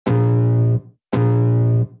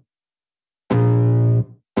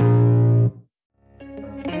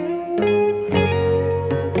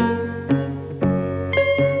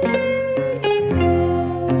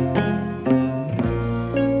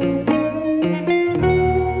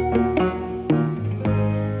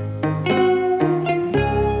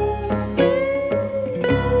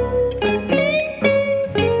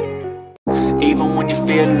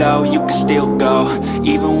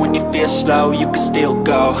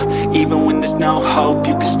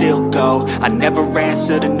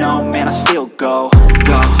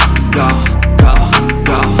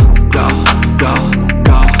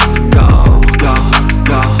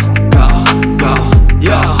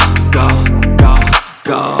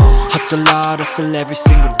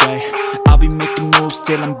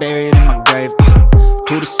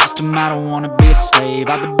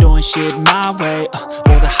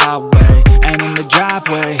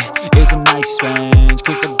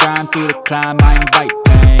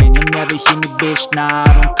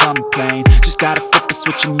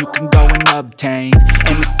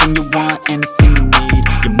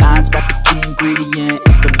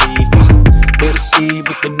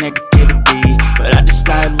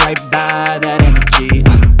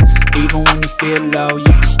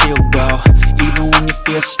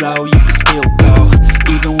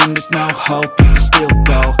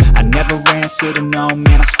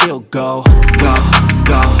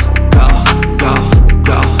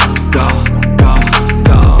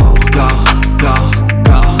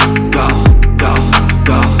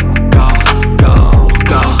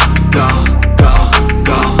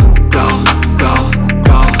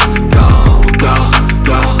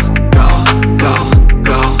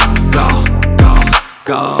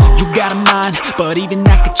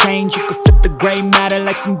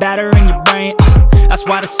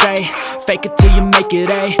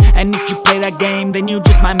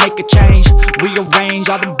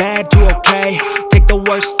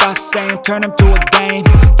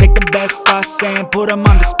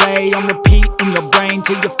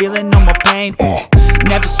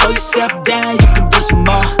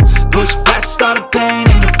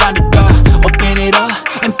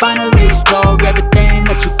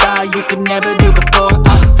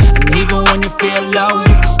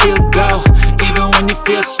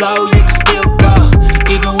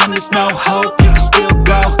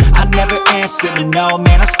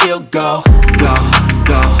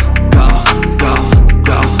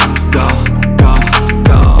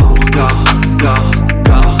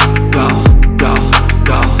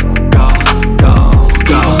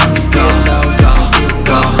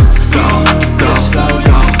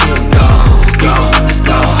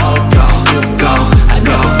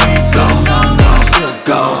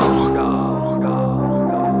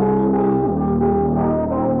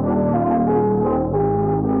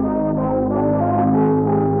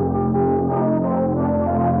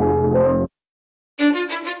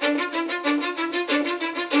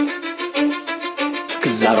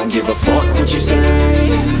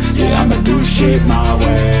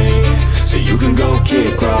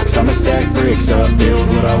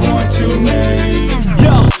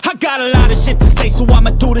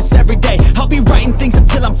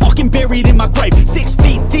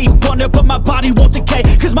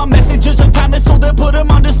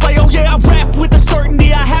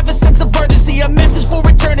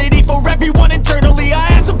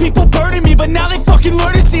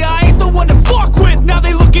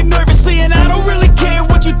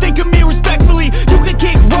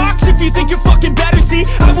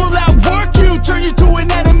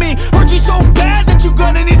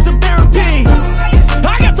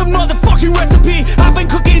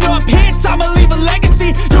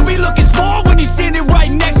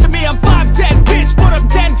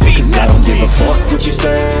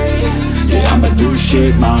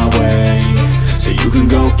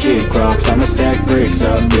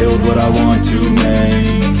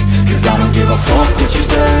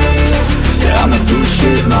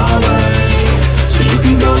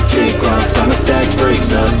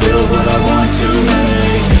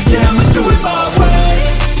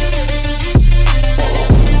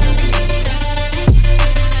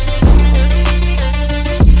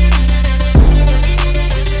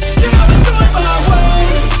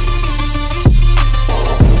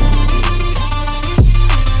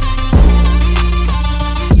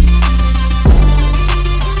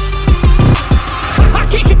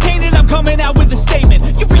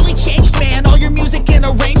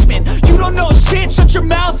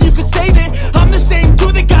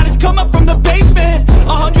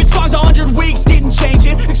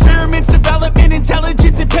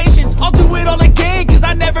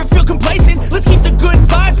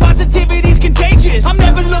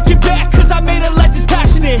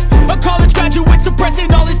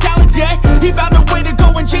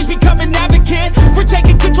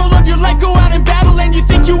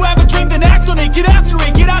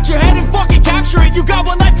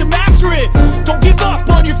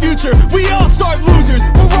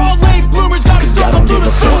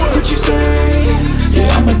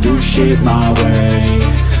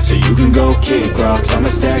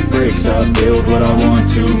bricks up, build what I want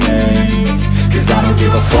to make. Cause I don't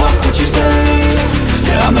give a fuck what you say.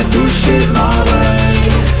 Yeah, I'ma do shit my way.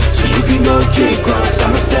 So you can go kick rocks,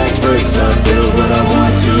 I'ma stack bricks up, build what I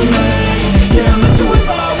want to make. Yeah, I'ma do it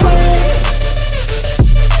my way.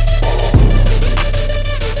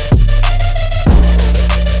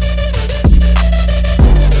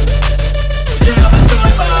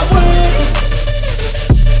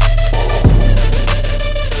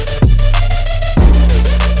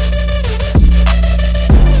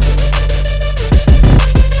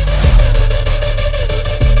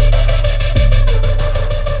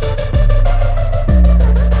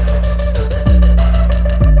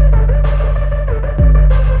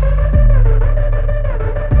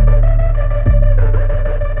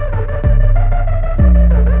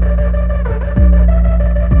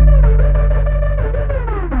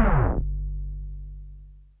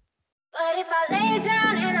 But if I lay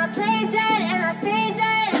down and I play dead and I stay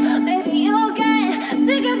dead, maybe you'll get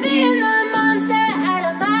sick of being the monster out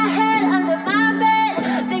of my head, under my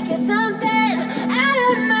bed, thinking something out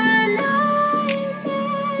of my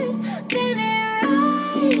nightmares, standing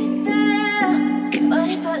right there. But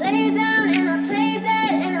if I lay down and I play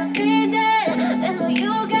dead and I stay dead, then will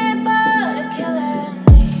you get bored of killing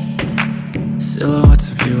me? Silhouettes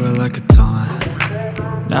of you are like a taunt.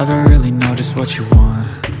 Never really know just what you want.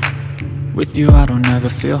 With you I don't ever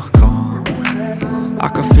feel calm. I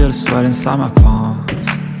can feel the sweat inside my palms.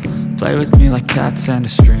 Play with me like cats and a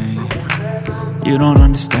string. You don't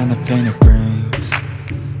understand the pain it brings.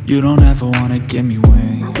 You don't ever wanna give me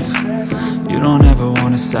wings. You don't ever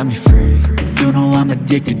wanna set me free. You know I'm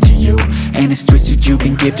addicted to you, and it's twisted, you've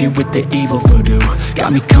been gifted with the evil voodoo.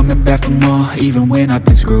 Got me coming back for more, even when I've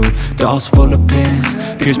been screwed. Dolls full of pins,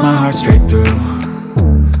 pierce my heart straight through.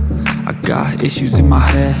 I got issues in my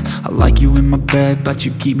head, I like you in my bed, but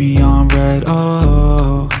you keep me on red.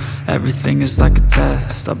 Oh, everything is like a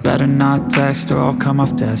test. I better not text or I'll come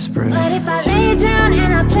off desperate. But if I lay down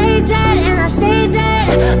and I play dead and I stay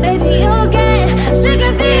dead, maybe you'll get sick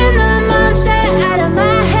of being the monster out of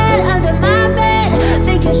my head, under my bed,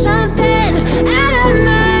 thinking something out of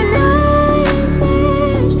my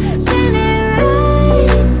nightmares, standing right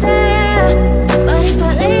there. But if I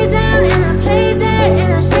lay down and I play dead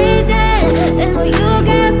and I stay dead, then will you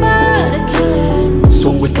get bored of killing me? So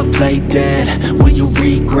if I play dead, will you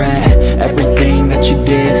regret everything that you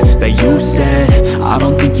did, that you said? I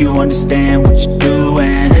don't think you understand what you're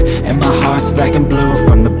doing, and my heart's black and blue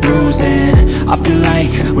from the bruising. I feel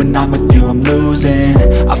like when I'm with you I'm losing.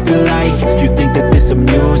 I feel like you think that this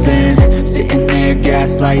amusing, sitting there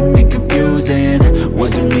gaslighting and confusing.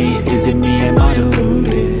 Was it me? Is it me? Am I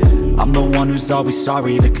deluded? I'm the one who's always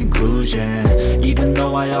sorry, the conclusion. Even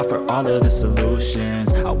though I offer all of the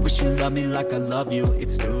solutions, I wish you loved me like I love you,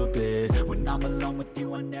 it's stupid. When I'm alone with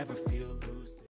you I never feel